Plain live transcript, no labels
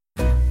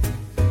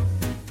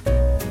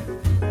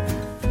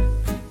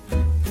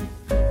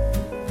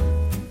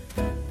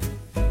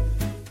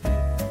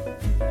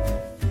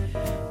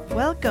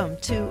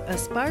Welcome to A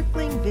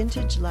Sparkling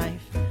Vintage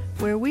Life,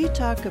 where we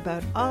talk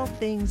about all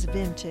things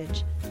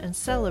vintage and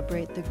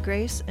celebrate the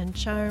grace and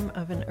charm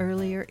of an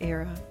earlier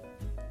era.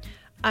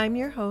 I'm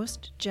your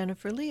host,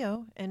 Jennifer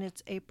Leo, and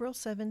it's April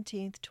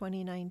 17th,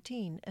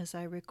 2019, as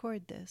I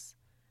record this.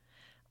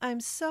 I'm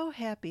so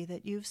happy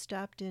that you've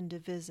stopped in to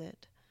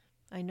visit.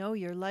 I know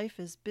your life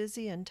is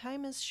busy and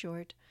time is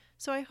short,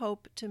 so I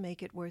hope to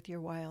make it worth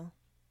your while.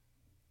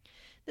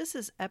 This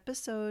is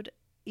episode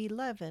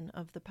 11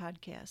 of the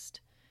podcast.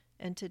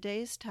 And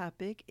today's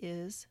topic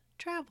is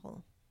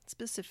travel,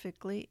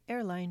 specifically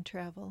airline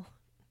travel.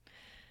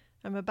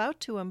 I'm about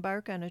to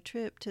embark on a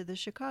trip to the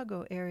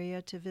Chicago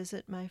area to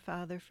visit my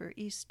father for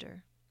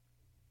Easter.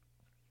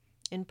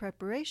 In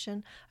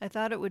preparation, I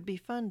thought it would be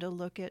fun to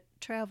look at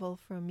travel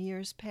from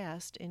years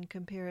past in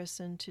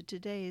comparison to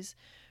today's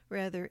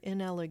rather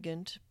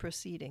inelegant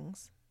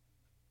proceedings.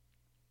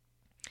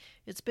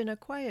 It's been a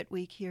quiet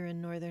week here in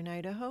northern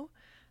Idaho.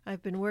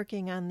 I've been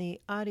working on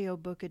the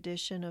audiobook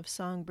edition of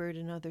Songbird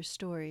and Other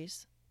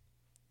Stories.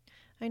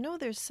 I know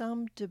there's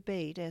some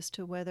debate as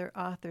to whether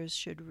authors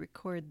should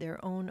record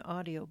their own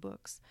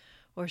audiobooks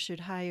or should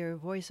hire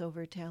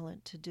voiceover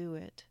talent to do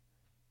it.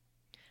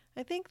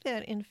 I think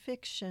that in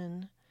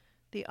fiction,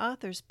 the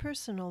author's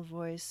personal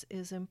voice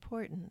is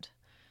important,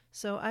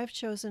 so I've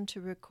chosen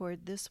to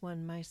record this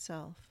one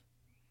myself.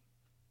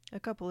 A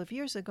couple of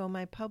years ago,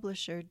 my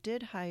publisher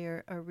did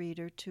hire a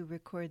reader to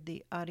record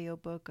the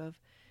audiobook of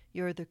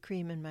You're the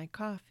Cream in My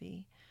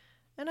Coffee,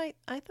 and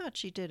I thought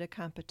she did a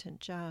competent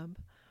job.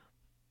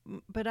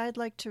 But I'd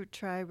like to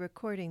try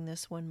recording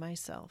this one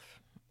myself,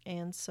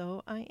 and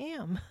so I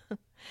am.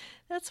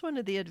 That's one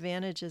of the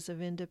advantages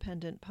of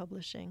independent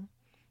publishing,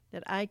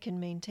 that I can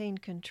maintain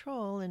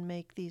control and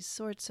make these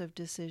sorts of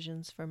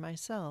decisions for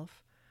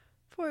myself,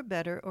 for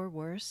better or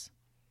worse.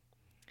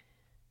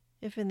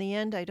 If in the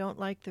end I don't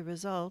like the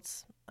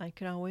results, I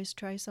can always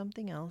try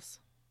something else.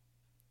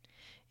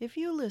 If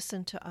you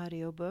listen to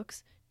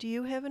audiobooks, do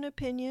you have an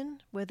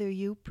opinion whether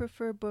you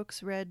prefer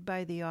books read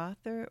by the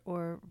author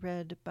or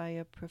read by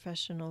a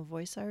professional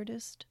voice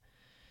artist?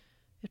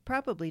 It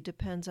probably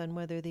depends on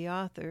whether the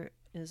author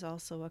is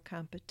also a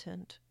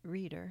competent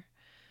reader.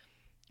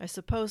 I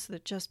suppose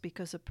that just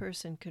because a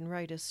person can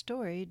write a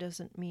story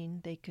doesn't mean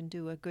they can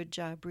do a good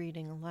job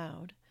reading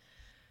aloud.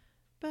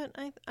 But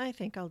I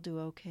think I'll do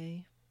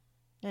okay.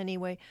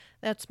 Anyway,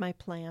 that's my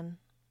plan.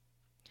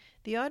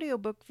 The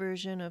audiobook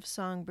version of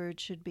Songbird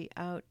should be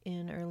out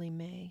in early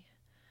May.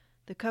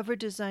 The cover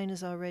design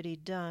is already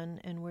done,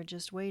 and we're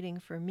just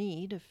waiting for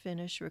me to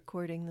finish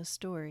recording the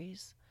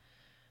stories.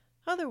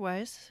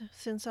 Otherwise,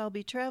 since I'll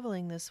be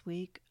traveling this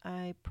week,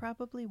 I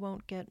probably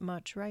won't get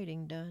much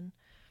writing done,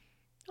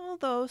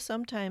 although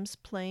sometimes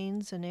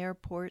planes and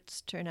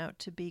airports turn out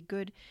to be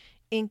good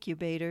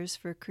incubators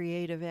for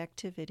creative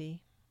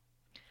activity.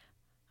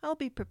 I'll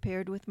be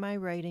prepared with my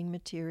writing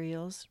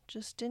materials,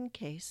 just in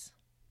case.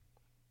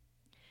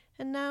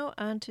 And now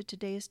on to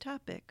today's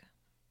topic.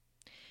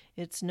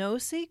 It's no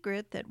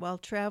secret that while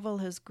travel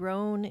has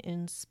grown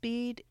in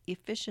speed,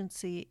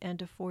 efficiency, and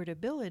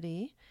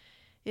affordability,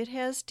 it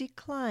has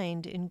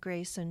declined in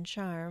grace and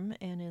charm,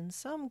 and in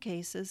some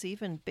cases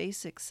even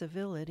basic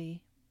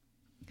civility.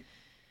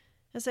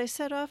 As I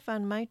set off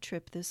on my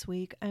trip this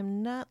week,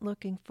 I'm not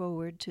looking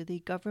forward to the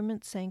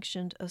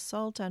government-sanctioned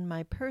assault on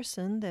my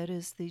person that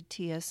is the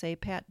TSA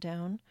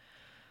pat-down,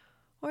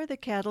 or the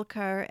cattle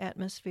car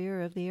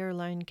atmosphere of the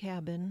airline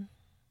cabin.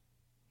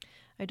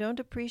 I don't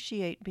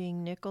appreciate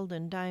being nickeled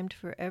and dimed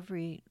for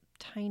every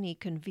tiny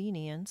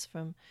convenience,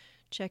 from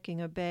checking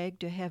a bag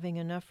to having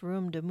enough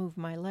room to move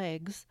my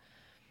legs,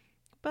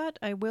 but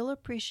I will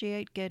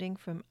appreciate getting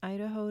from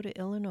Idaho to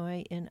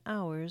Illinois in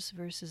hours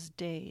versus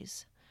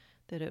days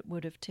that it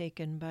would have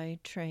taken by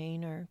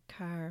train or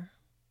car.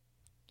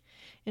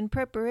 In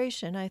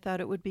preparation, I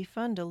thought it would be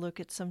fun to look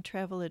at some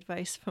travel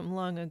advice from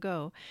long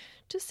ago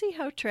to see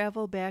how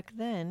travel back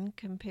then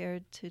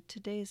compared to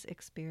today's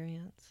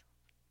experience.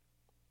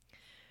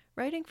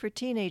 Writing for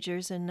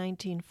teenagers in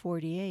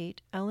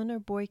 1948, Eleanor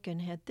Boykin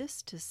had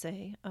this to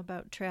say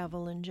about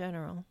travel in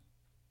general.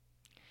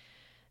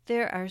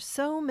 There are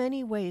so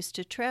many ways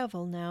to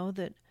travel now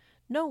that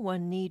no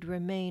one need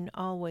remain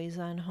always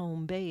on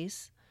home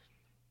base.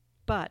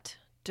 But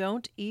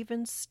don't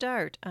even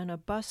start on a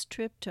bus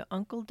trip to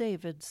Uncle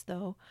David's,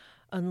 though,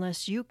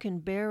 unless you can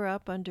bear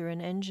up under an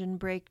engine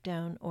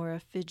breakdown or a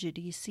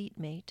fidgety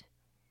seatmate.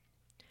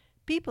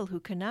 People who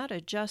cannot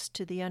adjust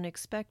to the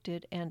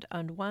unexpected and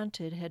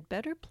unwanted had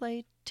better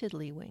play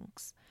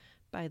tiddlywinks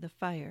by the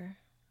fire.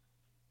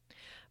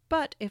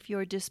 But if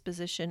your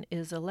disposition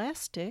is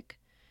elastic,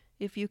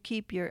 if you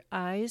keep your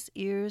eyes,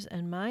 ears,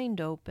 and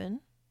mind open,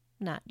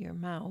 not your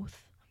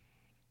mouth,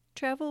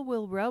 travel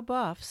will rub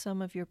off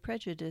some of your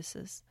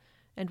prejudices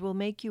and will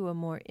make you a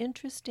more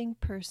interesting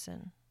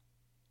person.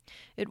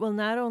 It will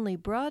not only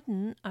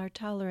broaden our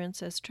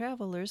tolerance as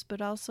travelers,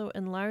 but also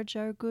enlarge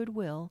our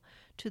goodwill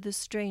to the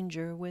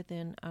stranger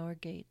within our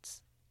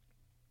gates.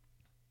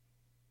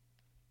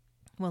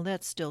 Well,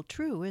 that's still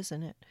true,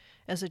 isn't it?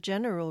 As a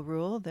general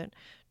rule, that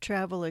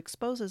travel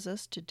exposes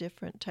us to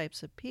different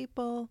types of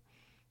people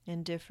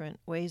and different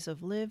ways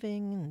of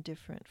living and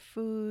different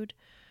food.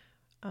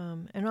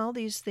 And all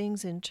these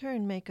things in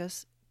turn make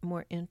us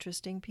more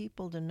interesting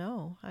people to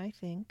know, I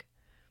think.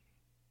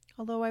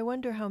 Although I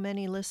wonder how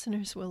many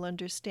listeners will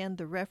understand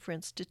the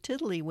reference to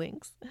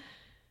tiddlywinks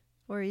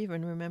or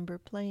even remember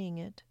playing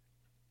it.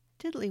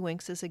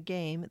 Tiddlywinks is a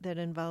game that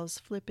involves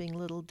flipping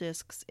little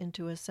discs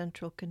into a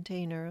central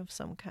container of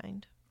some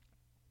kind.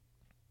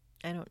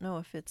 I don't know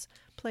if it's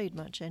played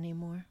much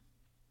anymore.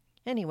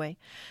 Anyway,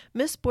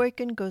 Miss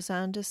Boykin goes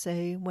on to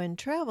say, when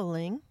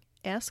traveling,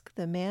 ask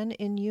the man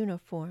in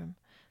uniform,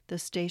 the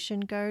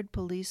station guard,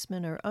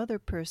 policeman, or other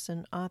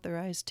person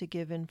authorized to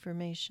give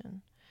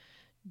information.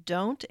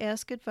 Don't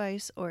ask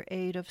advice or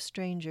aid of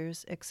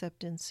strangers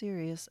except in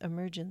serious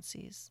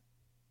emergencies.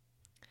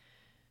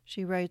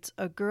 She writes,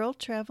 a girl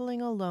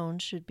traveling alone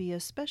should be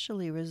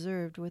especially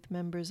reserved with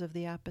members of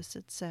the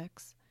opposite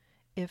sex.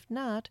 If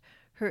not,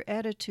 her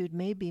attitude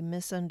may be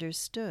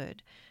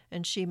misunderstood,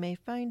 and she may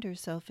find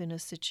herself in a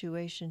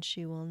situation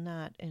she will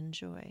not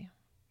enjoy.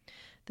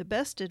 The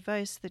best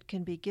advice that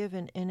can be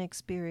given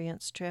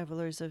inexperienced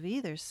travelers of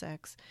either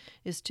sex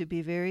is to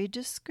be very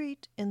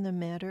discreet in the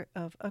matter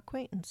of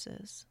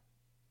acquaintances.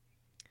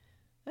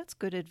 That's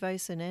good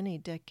advice in any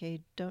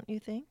decade, don't you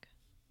think?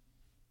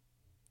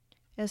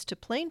 As to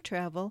plane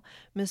travel,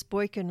 Miss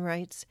Boykin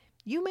writes,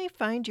 you may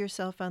find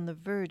yourself on the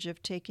verge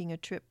of taking a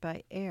trip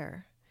by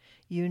air.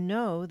 You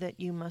know that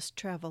you must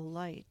travel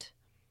light.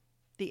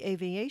 The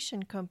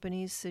aviation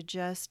companies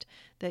suggest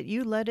that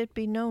you let it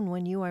be known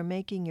when you are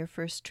making your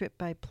first trip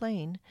by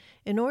plane,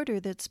 in order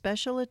that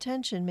special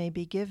attention may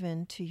be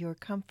given to your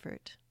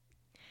comfort.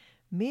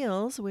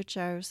 Meals, which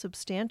are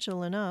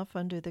substantial enough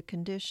under the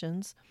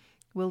conditions,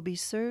 will be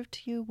served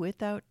to you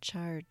without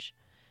charge.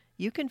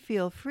 You can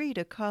feel free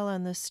to call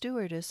on the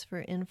stewardess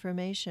for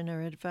information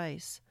or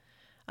advice.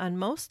 On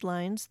most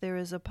lines, there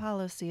is a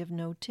policy of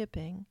no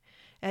tipping.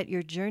 At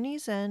your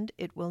journey's end,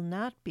 it will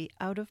not be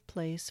out of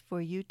place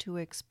for you to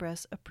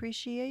express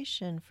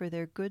appreciation for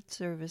their good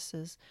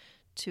services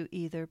to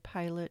either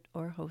pilot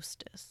or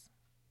hostess.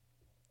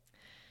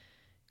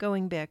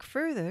 Going back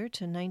further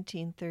to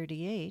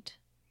 1938,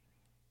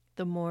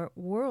 the more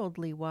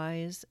worldly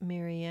wise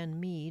Marianne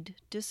Mead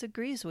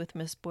disagrees with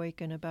Miss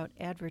Boykin about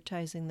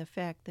advertising the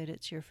fact that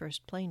it's your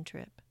first plane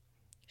trip.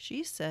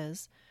 She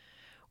says,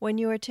 when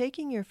you are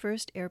taking your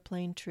first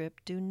airplane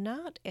trip, do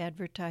not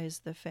advertise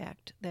the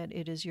fact that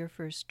it is your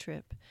first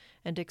trip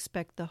and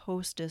expect the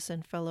hostess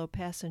and fellow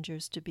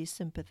passengers to be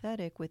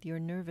sympathetic with your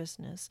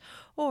nervousness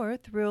or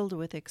thrilled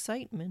with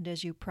excitement,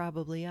 as you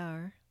probably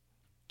are.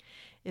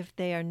 If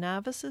they are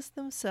novices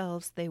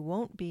themselves, they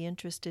won't be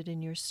interested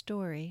in your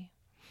story.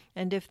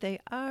 And if they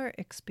are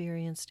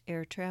experienced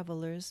air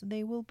travelers,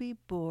 they will be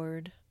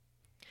bored.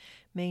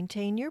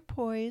 Maintain your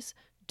poise,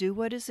 do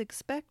what is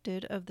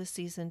expected of the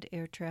seasoned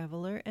air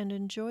traveler, and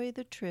enjoy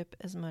the trip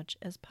as much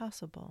as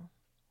possible.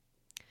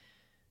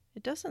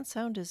 It doesn't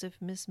sound as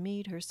if Miss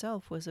Mead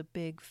herself was a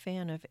big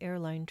fan of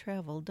airline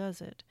travel, does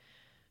it?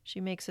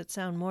 She makes it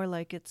sound more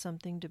like it's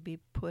something to be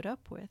put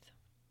up with.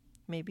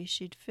 Maybe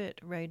she'd fit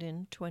right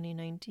in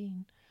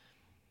 2019.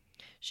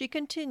 She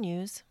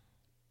continues,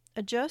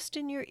 adjust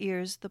in your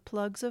ears the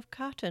plugs of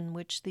cotton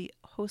which the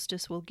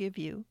hostess will give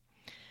you.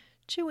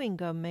 Chewing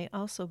gum may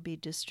also be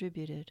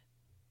distributed.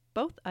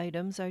 Both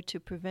items are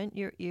to prevent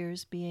your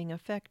ears being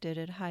affected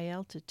at high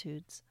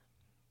altitudes.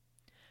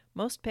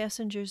 Most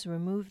passengers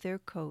remove their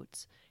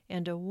coats,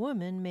 and a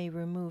woman may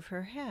remove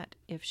her hat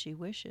if she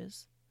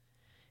wishes.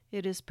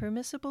 It is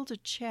permissible to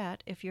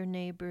chat if your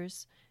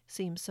neighbors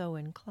seem so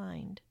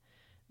inclined.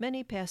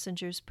 Many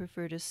passengers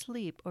prefer to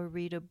sleep or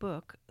read a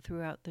book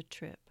throughout the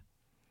trip.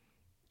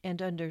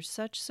 And under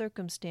such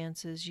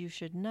circumstances, you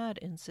should not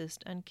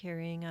insist on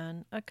carrying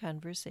on a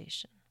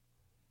conversation.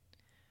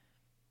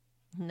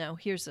 Now,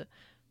 here's a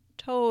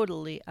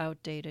totally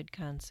outdated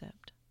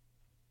concept.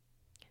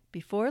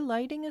 Before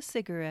lighting a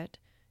cigarette,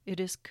 it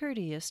is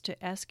courteous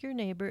to ask your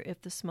neighbor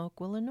if the smoke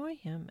will annoy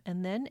him,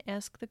 and then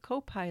ask the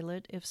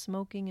co-pilot if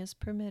smoking is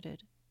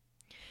permitted.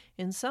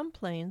 In some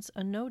planes,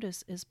 a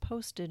notice is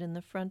posted in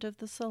the front of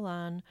the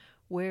salon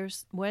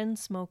when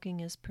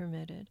smoking is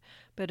permitted,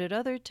 but at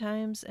other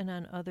times and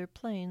on other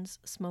planes,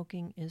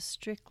 smoking is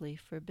strictly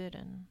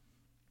forbidden.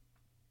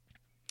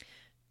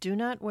 Do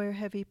not wear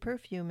heavy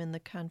perfume in the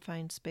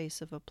confined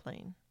space of a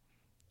plane.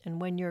 And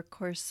when your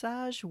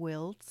corsage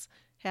wilts,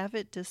 have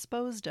it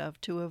disposed of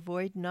to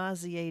avoid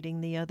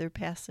nauseating the other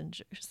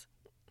passengers.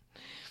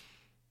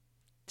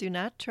 Do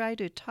not try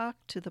to talk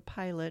to the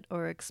pilot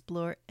or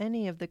explore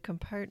any of the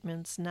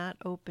compartments not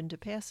open to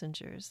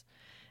passengers.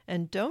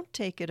 And don't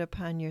take it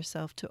upon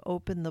yourself to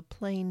open the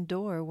plane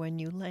door when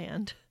you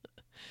land.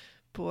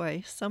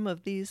 Boy, some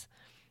of these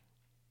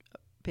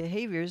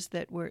behaviors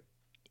that were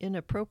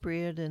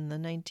inappropriate in the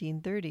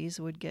 1930s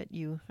would get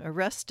you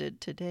arrested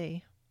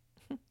today.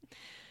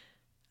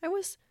 I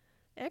was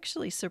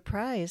actually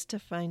surprised to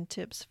find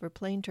tips for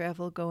plane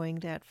travel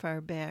going that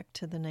far back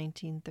to the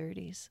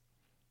 1930s.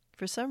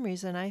 For some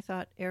reason, I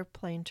thought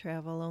airplane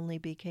travel only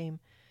became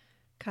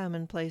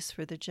commonplace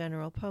for the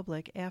general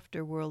public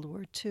after World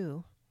War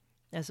II,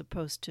 as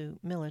opposed to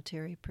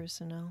military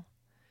personnel.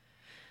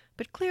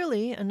 But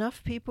clearly,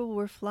 enough people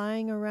were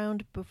flying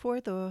around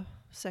before the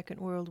Second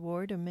World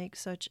War to make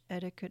such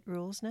etiquette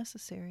rules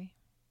necessary.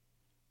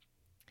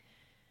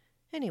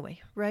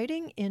 Anyway,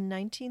 writing in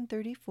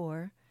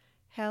 1934,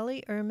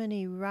 Hallie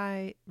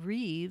Ermine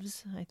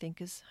Reeves, I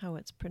think is how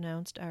it's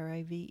pronounced,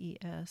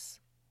 Rives,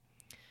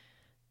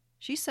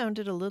 she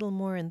sounded a little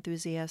more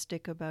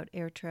enthusiastic about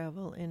air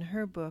travel in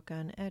her book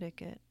on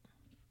etiquette.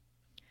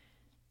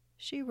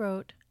 She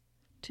wrote,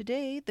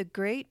 "Today, the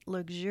great,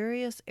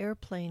 luxurious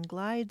airplane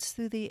glides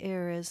through the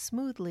air as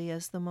smoothly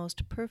as the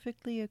most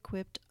perfectly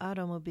equipped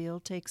automobile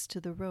takes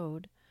to the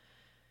road.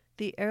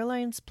 The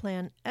airlines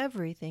plan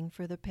everything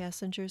for the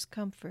passenger's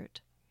comfort.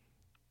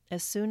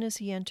 As soon as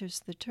he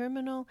enters the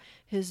terminal,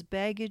 his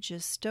baggage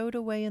is stowed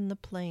away in the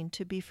plane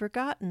to be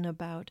forgotten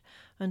about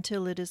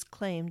until it is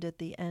claimed at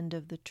the end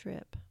of the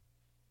trip.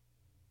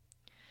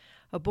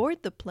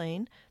 Aboard the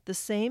plane, the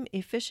same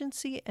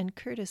efficiency and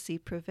courtesy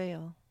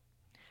prevail.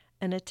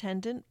 An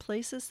attendant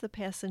places the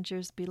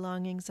passenger's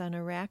belongings on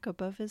a rack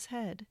above his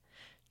head.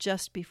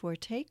 Just before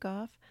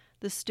takeoff,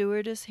 the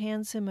stewardess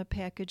hands him a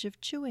package of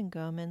chewing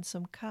gum and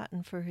some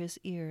cotton for his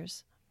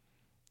ears.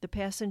 The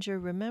passenger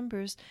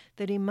remembers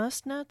that he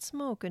must not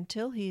smoke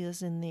until he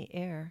is in the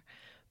air,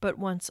 but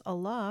once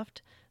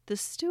aloft, the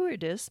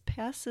stewardess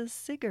passes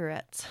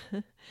cigarettes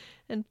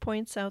and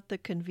points out the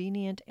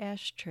convenient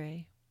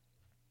ashtray.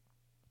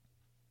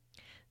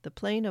 The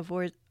plane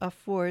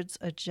affords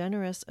a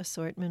generous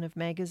assortment of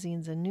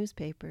magazines and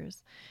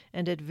newspapers,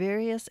 and at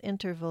various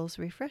intervals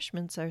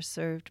refreshments are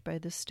served by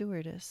the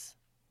stewardess.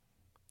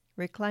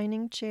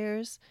 Reclining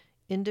chairs,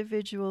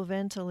 individual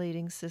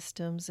ventilating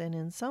systems, and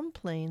in some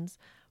planes,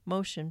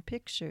 motion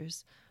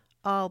pictures,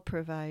 all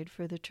provide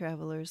for the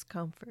traveler's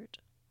comfort."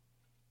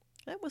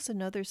 That was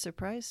another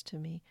surprise to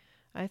me.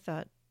 I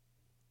thought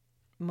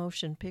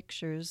motion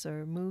pictures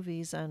or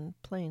movies on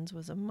planes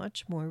was a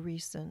much more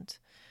recent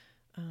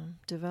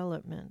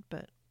development,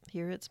 but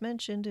here it's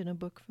mentioned in a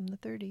book from the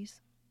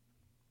 30s.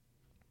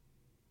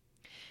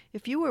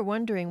 If you were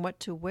wondering what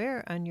to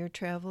wear on your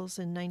travels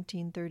in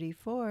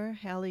 1934,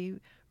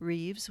 Hallie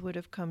Reeves would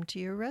have come to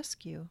your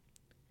rescue.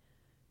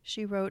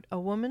 She wrote, "A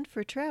woman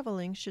for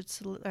traveling should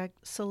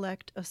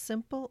select a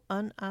simple,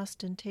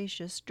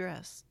 unostentatious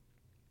dress.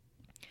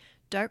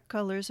 Dark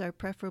colors are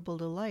preferable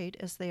to light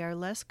as they are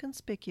less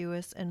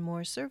conspicuous and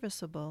more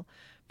serviceable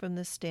from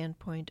the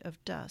standpoint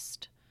of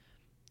dust."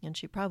 And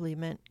she probably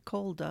meant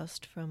coal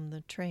dust from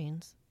the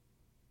trains.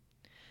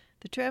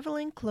 "The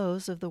traveling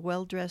clothes of the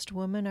well-dressed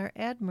woman are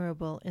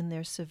admirable in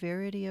their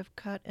severity of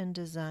cut and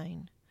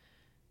design."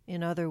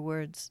 In other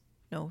words,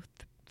 no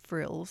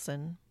frills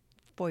and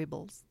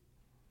foibles.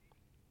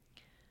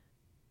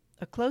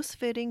 "A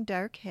close-fitting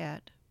dark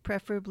hat,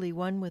 preferably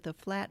one with a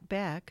flat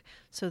back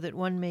so that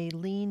one may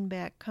lean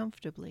back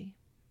comfortably.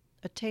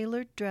 A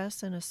tailored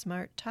dress and a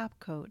smart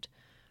topcoat,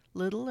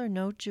 little or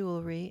no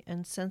jewelry,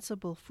 and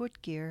sensible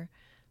footgear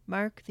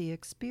mark the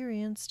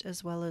experienced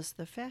as well as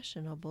the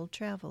fashionable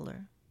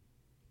traveler."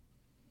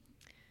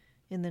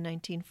 In the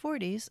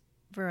 1940s,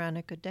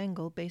 Veronica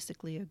Dengel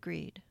basically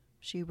agreed.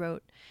 She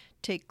wrote,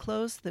 "Take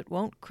clothes that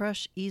won't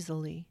crush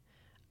easily.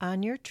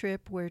 On your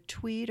trip, wear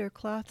tweed or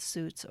cloth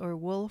suits or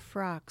wool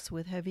frocks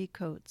with heavy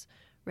coats,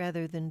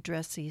 rather than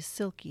dressy,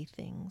 silky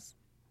things."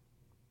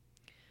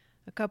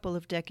 A couple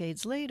of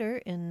decades later,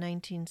 in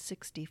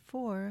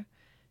 1964,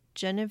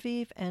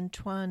 Genevieve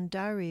Antoine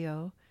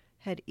Dario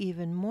had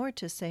even more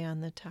to say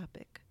on the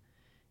topic.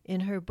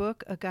 In her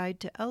book, A Guide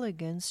to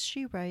Elegance,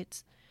 she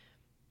writes,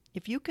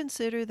 "If you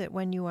consider that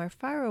when you are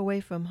far away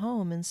from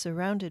home and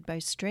surrounded by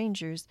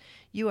strangers,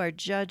 you are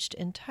judged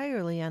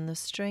entirely on the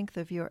strength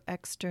of your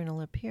external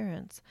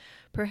appearance,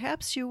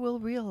 perhaps you will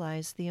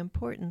realize the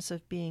importance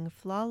of being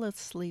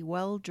flawlessly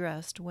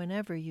well-dressed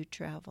whenever you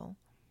travel.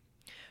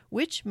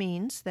 Which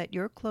means that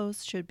your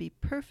clothes should be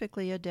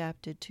perfectly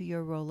adapted to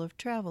your role of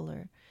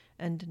traveler,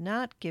 and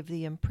not give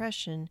the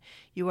impression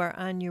you are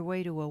on your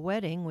way to a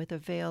wedding with a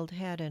veiled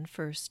hat and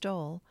fur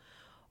stole,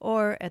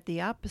 or at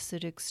the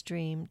opposite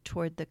extreme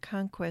toward the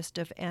conquest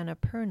of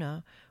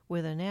Annapurna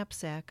with a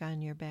knapsack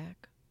on your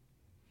back.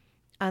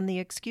 On the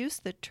excuse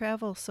that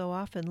travel so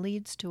often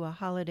leads to a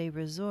holiday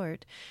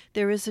resort,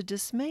 there is a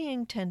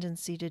dismaying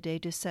tendency today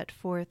to set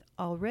forth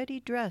already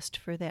dressed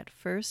for that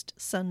first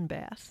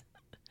sunbath."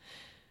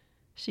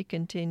 She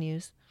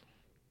continues,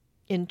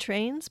 "In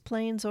trains,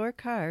 planes, or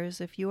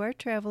cars, if you are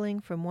traveling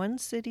from one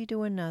city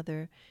to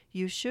another,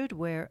 you should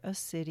wear a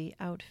city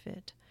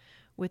outfit.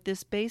 With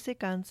this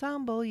basic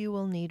ensemble, you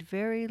will need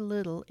very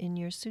little in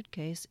your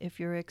suitcase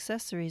if your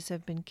accessories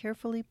have been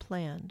carefully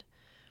planned.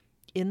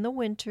 In the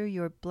winter,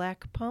 your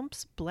black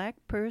pumps, black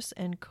purse,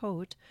 and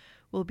coat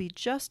will be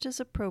just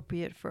as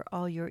appropriate for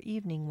all your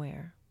evening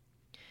wear.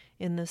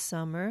 In the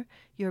summer,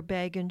 your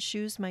bag and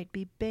shoes might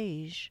be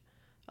beige.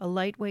 A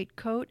lightweight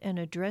coat and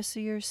a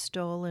dressier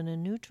stole in a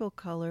neutral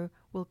color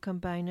will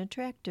combine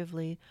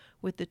attractively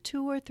with the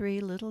 2 or 3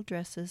 little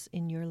dresses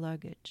in your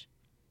luggage.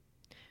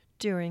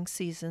 During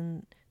 3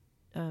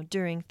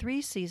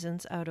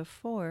 seasons out of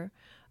 4,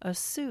 a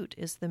suit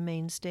is the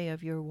mainstay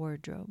of your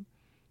wardrobe.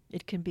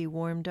 It can be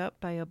warmed up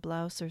by a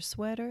blouse or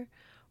sweater,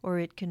 or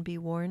it can be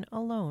worn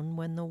alone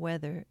when the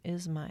weather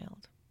is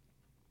mild.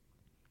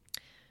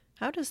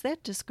 How does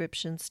that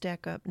description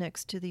stack up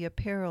next to the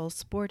apparel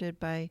sported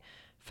by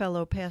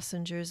fellow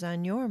passengers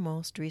on your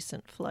most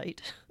recent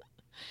flight?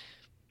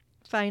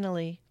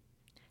 Finally,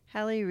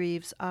 Hallie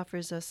Reeves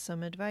offers us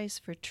some advice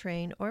for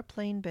train or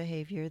plane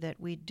behavior that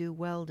we'd do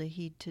well to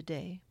heed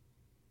today.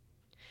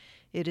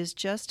 It is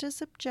just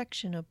as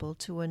objectionable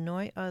to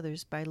annoy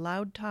others by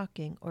loud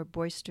talking or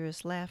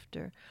boisterous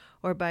laughter,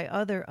 or by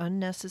other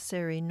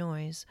unnecessary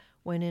noise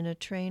when in a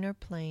train or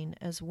plane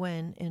as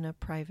when in a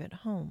private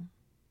home.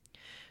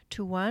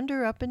 To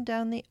wander up and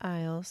down the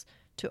aisles,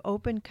 to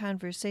open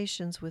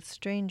conversations with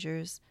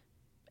strangers,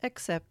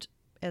 except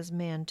as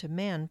man to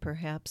man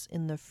perhaps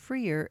in the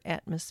freer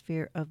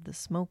atmosphere of the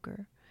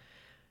smoker,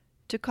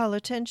 to call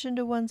attention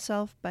to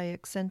oneself by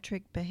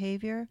eccentric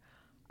behavior,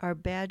 are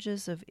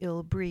badges of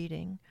ill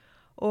breeding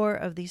or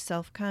of the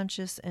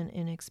self-conscious and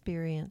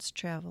inexperienced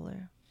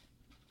traveler.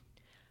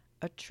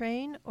 A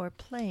train or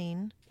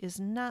plane is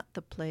not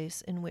the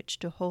place in which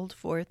to hold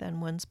forth on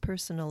one's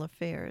personal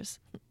affairs.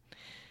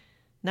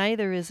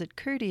 Neither is it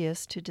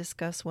courteous to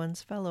discuss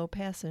one's fellow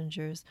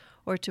passengers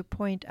or to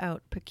point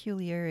out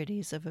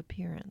peculiarities of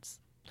appearance.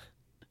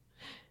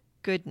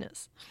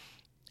 Goodness,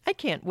 I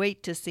can't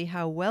wait to see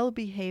how well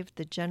behaved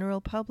the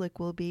general public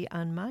will be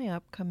on my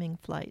upcoming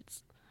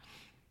flights.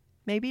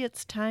 Maybe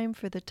it's time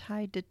for the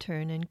tide to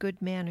turn and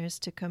good manners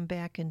to come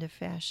back into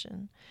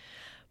fashion.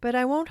 But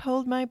I won't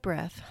hold my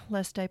breath,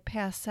 lest I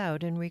pass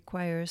out and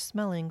require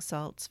smelling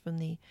salts from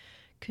the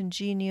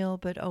congenial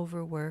but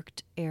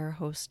overworked air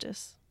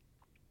hostess.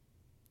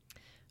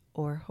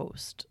 Or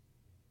host.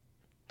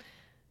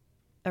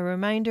 A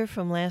reminder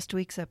from last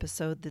week's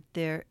episode that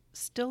there's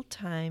still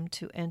time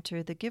to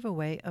enter the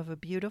giveaway of a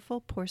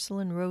beautiful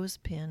porcelain rose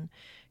pin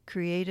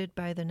created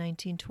by the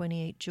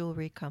 1928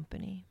 Jewelry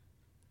Company.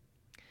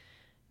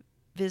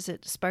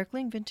 Visit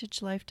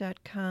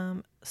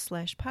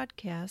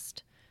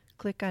sparklingvintagelife.com/podcast,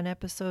 click on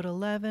episode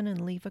 11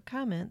 and leave a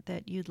comment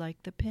that you'd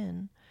like the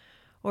pin.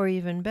 Or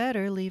even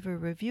better, leave a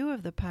review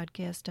of the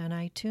podcast on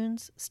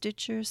iTunes,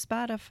 Stitcher,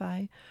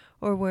 Spotify,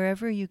 or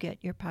wherever you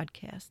get your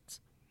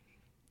podcasts.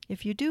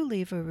 If you do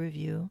leave a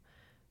review,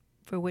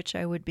 for which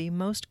I would be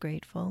most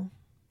grateful,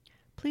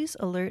 please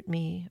alert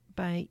me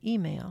by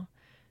email,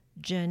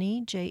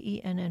 Jenny,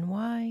 Jenny,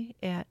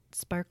 at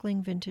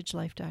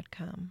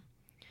sparklingvintagelife.com.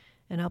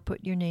 And I'll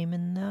put your name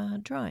in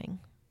the drawing.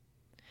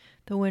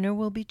 The winner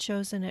will be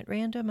chosen at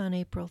random on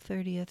April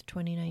 30th,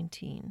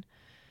 2019.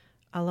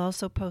 I'll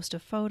also post a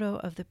photo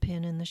of the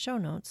pin in the show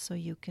notes so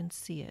you can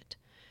see it.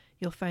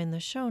 You'll find the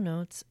show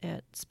notes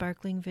at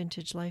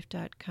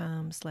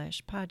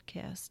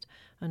sparklingvintagelife.com/podcast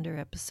under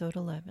episode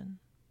 11.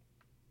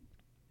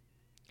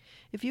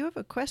 If you have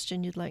a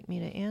question you'd like me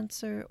to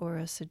answer, or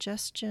a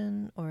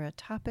suggestion, or a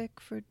topic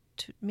for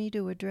me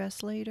to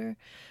address later,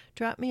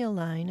 drop me a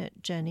line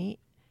at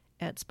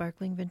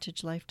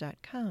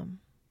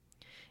jenny@sparklingvintagelife.com.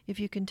 If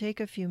you can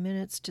take a few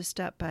minutes to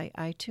stop by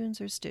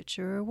iTunes or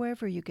Stitcher or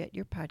wherever you get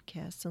your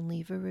podcasts and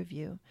leave a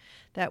review,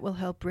 that will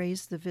help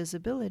raise the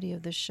visibility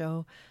of the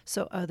show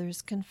so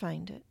others can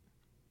find it.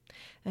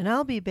 And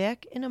I'll be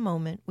back in a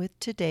moment with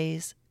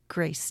today's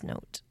Grace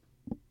Note.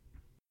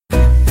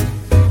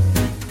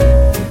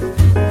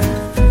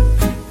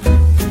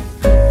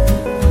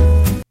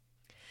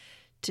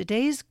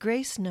 Today's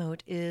Grace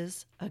Note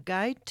is A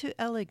Guide to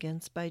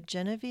Elegance by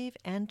Genevieve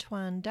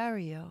Antoine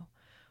Dario,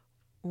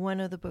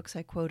 one of the books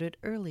I quoted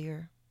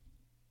earlier.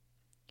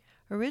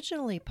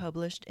 Originally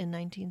published in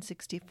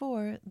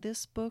 1964,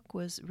 this book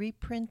was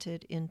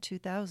reprinted in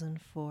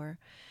 2004,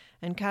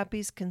 and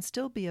copies can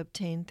still be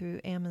obtained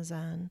through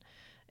Amazon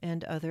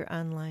and other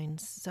online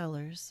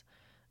sellers.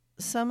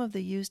 Some of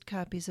the used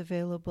copies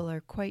available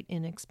are quite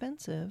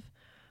inexpensive,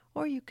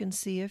 or you can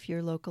see if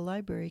your local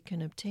library can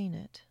obtain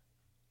it.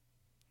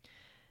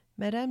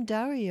 Madame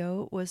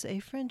Dario was a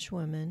French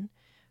woman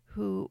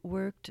who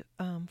worked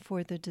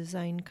for the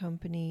design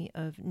company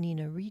of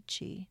Nina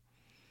Ricci.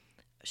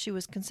 She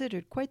was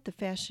considered quite the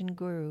fashion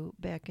guru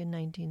back in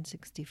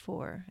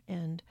 1964.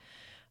 And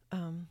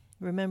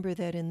remember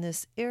that in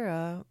this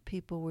era,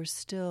 people were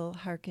still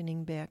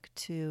hearkening back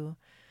to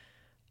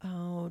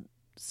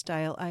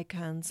style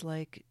icons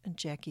like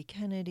Jackie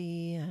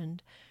Kennedy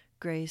and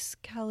Grace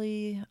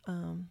Kelly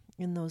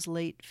in those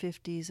late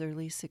 50s,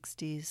 early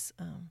 60s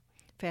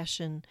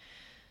fashion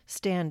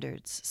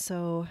standards.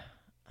 So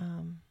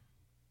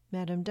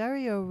Madame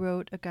Dario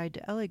wrote A Guide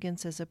to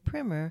Elegance as a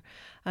primer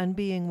on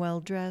being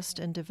well-dressed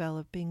and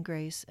developing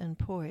grace and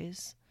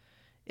poise.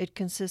 It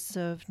consists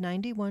of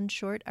 91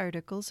 short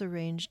articles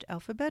arranged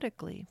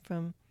alphabetically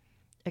from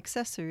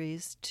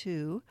accessories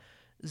to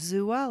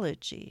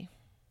zoology.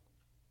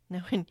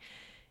 Now,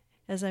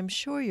 as I'm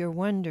sure you're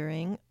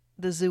wondering,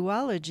 The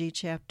zoology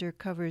chapter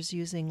covers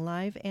using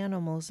live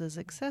animals as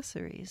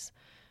accessories,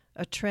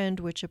 a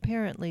trend which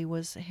apparently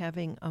was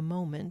having a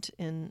moment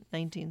in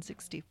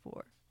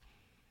 1964.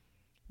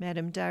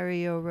 Madame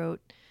Dario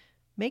wrote,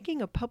 "Making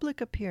a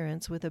public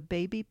appearance with a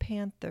baby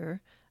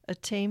panther, a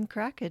tame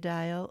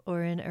crocodile,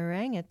 or an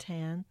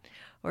orangutan,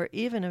 or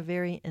even a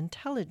very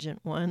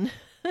intelligent one,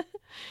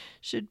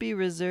 should be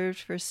reserved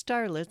for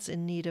starlets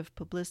in need of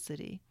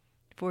publicity,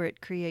 for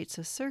it creates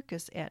a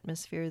circus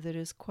atmosphere that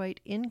is quite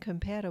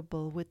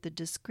incompatible with the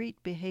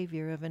discreet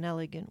behavior of an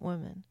elegant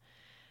woman.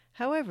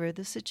 However,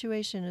 the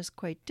situation is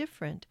quite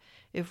different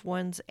if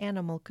one's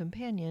animal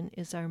companion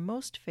is our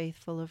most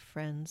faithful of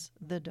friends,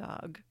 the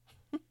dog."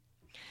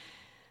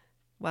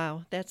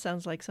 Wow, that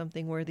sounds like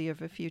something worthy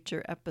of a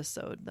future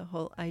episode, the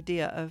whole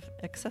idea of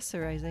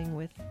accessorizing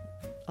with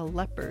a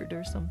leopard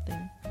or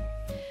something.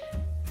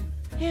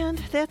 And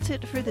that's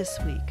it for this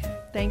week.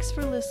 Thanks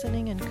for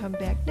listening, and come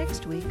back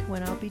next week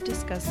when I'll be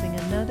discussing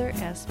another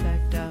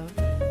aspect of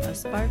a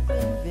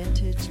sparkling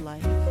vintage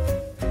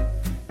life.